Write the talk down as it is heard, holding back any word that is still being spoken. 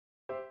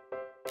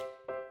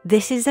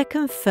This is a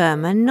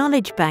Conferma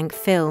Knowledge Bank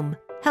film,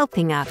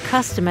 helping our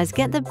customers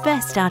get the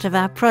best out of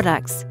our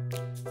products.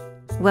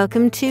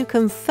 Welcome to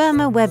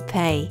Conferma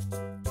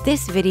WebPay.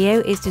 This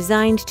video is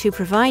designed to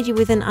provide you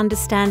with an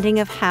understanding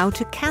of how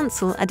to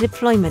cancel a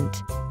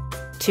deployment.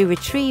 To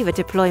retrieve a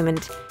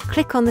deployment,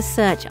 click on the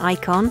search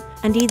icon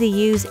and either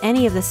use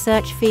any of the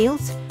search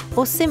fields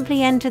or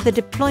simply enter the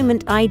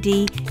deployment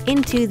ID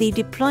into the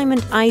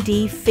deployment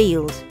ID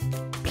field.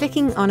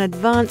 Clicking on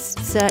Advanced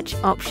Search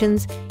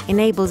options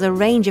enables a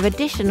range of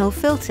additional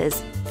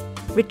filters.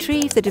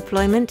 Retrieve the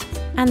deployment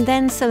and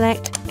then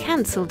select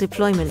Cancel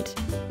Deployment.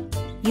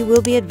 You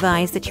will be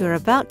advised that you are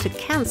about to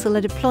cancel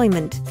a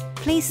deployment.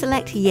 Please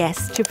select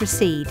Yes to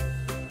proceed.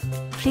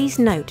 Please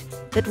note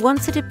that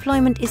once a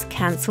deployment is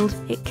cancelled,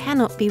 it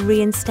cannot be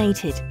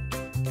reinstated.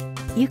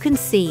 You can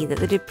see that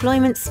the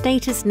deployment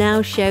status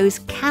now shows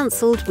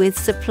Cancelled with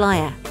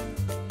Supplier.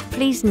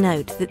 Please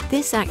note that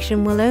this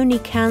action will only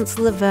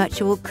cancel the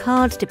virtual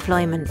card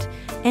deployment.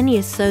 Any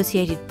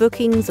associated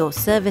bookings or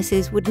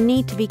services would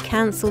need to be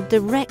cancelled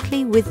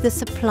directly with the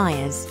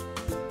suppliers.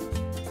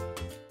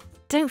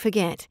 Don't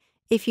forget,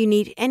 if you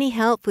need any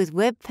help with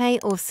WebPay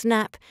or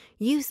Snap,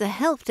 use the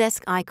Help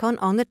Desk icon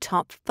on the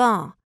top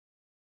bar.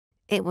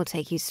 It will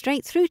take you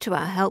straight through to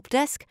our help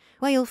desk,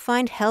 where you'll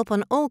find help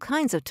on all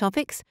kinds of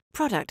topics,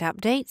 product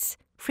updates,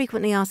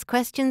 frequently asked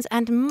questions,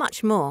 and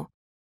much more.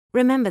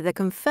 Remember, the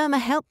Conferma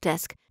Help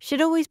Desk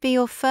should always be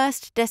your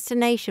first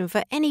destination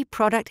for any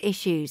product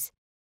issues.